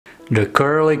The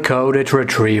curly-coated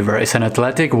retriever is an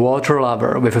athletic water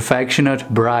lover with affectionate,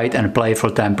 bright and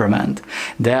playful temperament.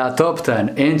 There are top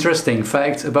 10 interesting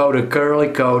facts about a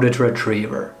curly-coated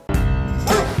retriever.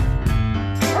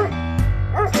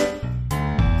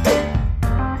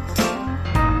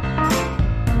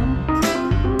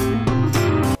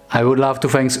 I would love to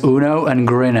thank Uno and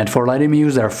Grinnet for letting me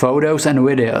use their photos and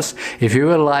videos. If you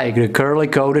will like the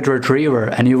curly-coated retriever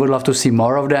and you would love to see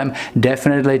more of them,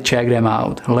 definitely check them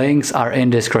out. Links are in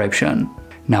description.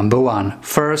 Number 1.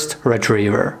 First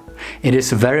retriever. It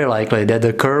is very likely that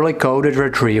the curly-coated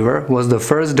retriever was the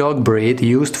first dog breed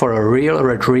used for a real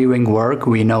retrieving work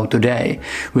we know today,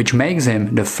 which makes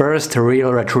him the first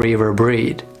real retriever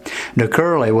breed. The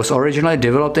curly was originally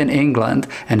developed in England,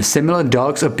 and similar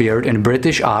dogs appeared in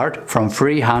British art from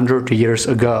 300 years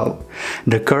ago.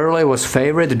 The curly was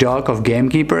favorite dog of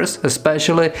gamekeepers,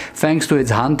 especially thanks to its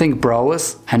hunting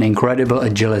prowess and incredible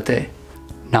agility.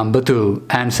 Number 2.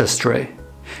 Ancestry.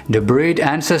 The breed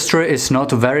ancestry is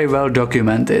not very well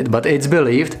documented, but it's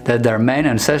believed that their main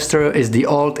ancestor is the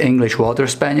Old English Water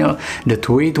Spaniel, the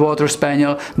Tweed Water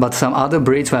Spaniel, but some other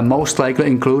breeds were most likely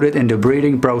included in the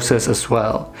breeding process as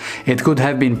well. It could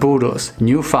have been Poodles,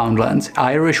 Newfoundlands,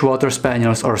 Irish Water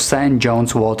Spaniels or St.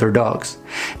 John's Water Dogs.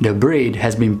 The breed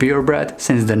has been purebred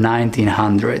since the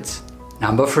 1900s.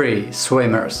 Number 3.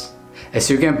 Swimmers. As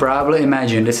you can probably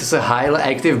imagine, this is a highly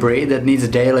active breed that needs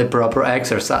daily proper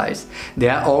exercise. They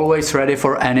are always ready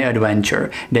for any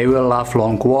adventure. They will love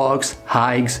long walks,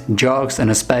 hikes, jogs and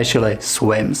especially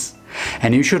swims.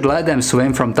 And you should let them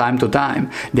swim from time to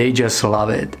time, they just love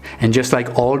it. And just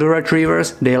like all the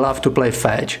retrievers, they love to play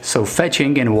fetch, so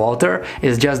fetching in water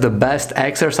is just the best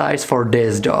exercise for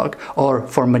this dog, or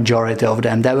for majority of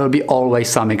them, there will be always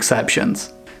some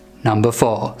exceptions. Number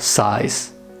 4.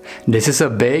 Size. This is a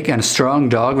big and strong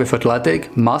dog with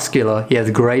athletic, muscular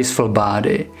yet graceful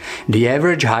body. The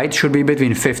average height should be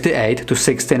between 58 to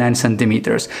 69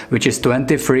 centimeters, which is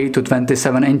 23 to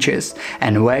 27 inches,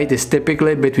 and weight is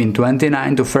typically between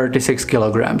 29 to 36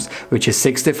 kilograms, which is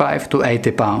 65 to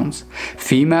 80 pounds.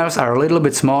 Females are a little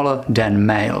bit smaller than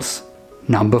males.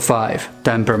 Number 5.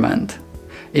 Temperament.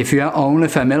 If you are only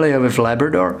familiar with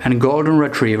Labrador and Golden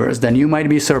Retrievers, then you might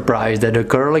be surprised that a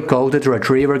curly-coated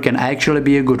retriever can actually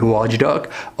be a good watchdog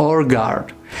or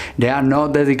guard. They are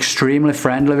not that extremely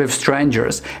friendly with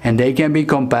strangers, and they can be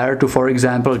compared to, for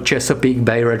example, Chesapeake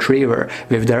Bay Retriever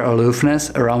with their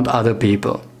aloofness around other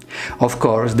people. Of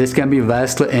course, this can be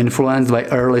vastly influenced by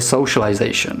early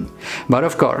socialization. But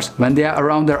of course, when they are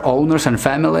around their owners and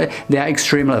family, they are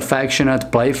extremely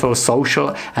affectionate, playful,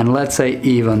 social and let's say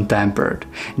even-tempered.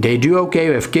 They do okay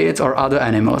with kids or other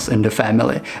animals in the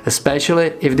family,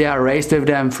 especially if they are raised with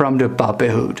them from the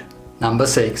puppyhood. Number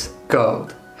 6.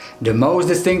 Coat. The most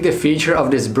distinctive feature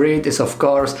of this breed is of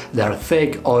course their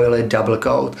thick, oily double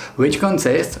coat, which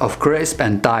consists of crisp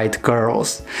and tight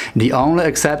curls. The only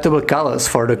acceptable colors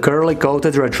for the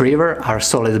curly-coated retriever are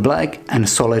solid black and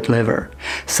solid liver.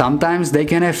 Sometimes they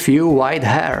can have few white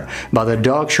hair, but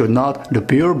the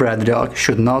purebred dog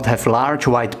should not have large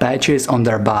white patches on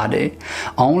their body.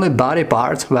 Only body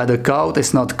parts where the coat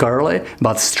is not curly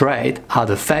but straight are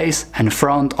the face and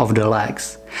front of the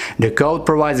legs. The coat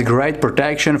provides great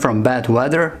protection from bad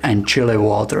weather and chilly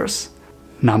waters.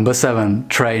 Number 7.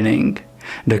 Training.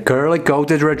 The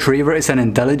curly-coated retriever is an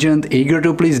intelligent,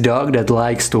 eager-to-please dog that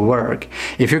likes to work.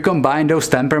 If you combine those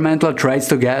temperamental traits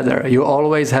together, you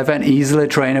always have an easily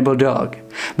trainable dog.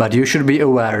 But you should be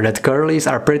aware that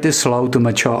curlies are pretty slow to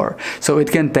mature, so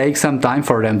it can take some time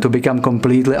for them to become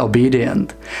completely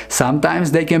obedient.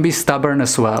 Sometimes they can be stubborn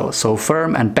as well, so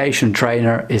firm and patient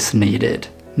trainer is needed.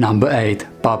 Number 8.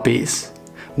 Puppies.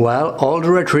 Well, all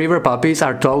the retriever puppies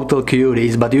are total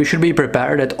cuties, but you should be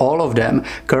prepared that all of them,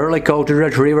 curly-coated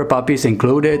retriever puppies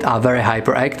included, are very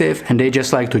hyperactive and they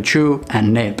just like to chew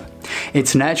and nip.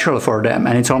 It's natural for them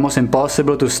and it's almost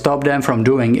impossible to stop them from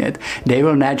doing it. They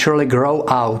will naturally grow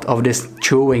out of this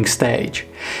chewing stage.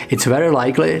 It's very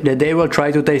likely that they will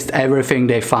try to taste everything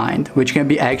they find, which can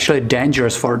be actually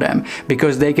dangerous for them,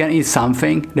 because they can eat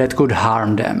something that could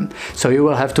harm them. So you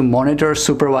will have to monitor,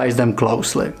 supervise them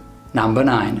closely. Number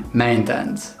 9.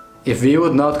 Maintenance. If we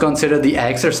would not consider the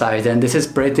exercise, then this is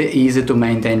pretty easy to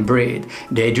maintain breed.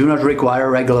 They do not require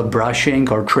regular brushing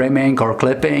or trimming or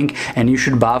clipping, and you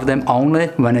should bath them only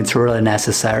when it's really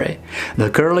necessary. The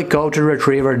curly-coated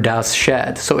retriever does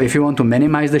shed, so if you want to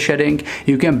minimize the shedding,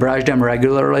 you can brush them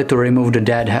regularly to remove the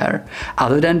dead hair.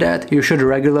 Other than that, you should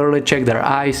regularly check their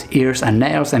eyes, ears and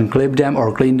nails and clip them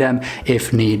or clean them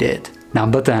if needed.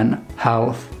 Number 10.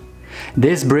 Health.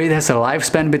 This breed has a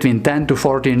lifespan between 10 to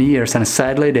 14 years and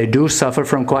sadly they do suffer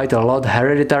from quite a lot of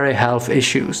hereditary health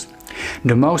issues.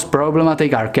 The most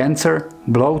problematic are cancer,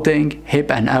 bloating,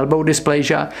 hip and elbow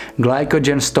dysplasia,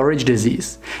 glycogen storage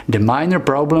disease. The minor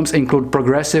problems include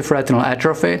progressive retinal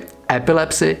atrophy,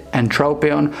 epilepsy,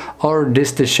 entropion or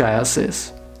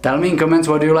dysthesiasis. Tell me in comments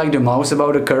what do you like the most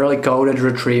about the curly-coated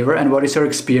retriever and what is your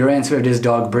experience with this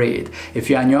dog breed. If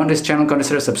you are new on this channel,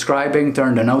 consider subscribing,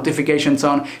 turn the notifications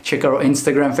on, check our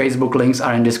Instagram, Facebook, links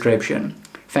are in description.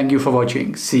 Thank you for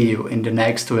watching, see you in the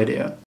next video.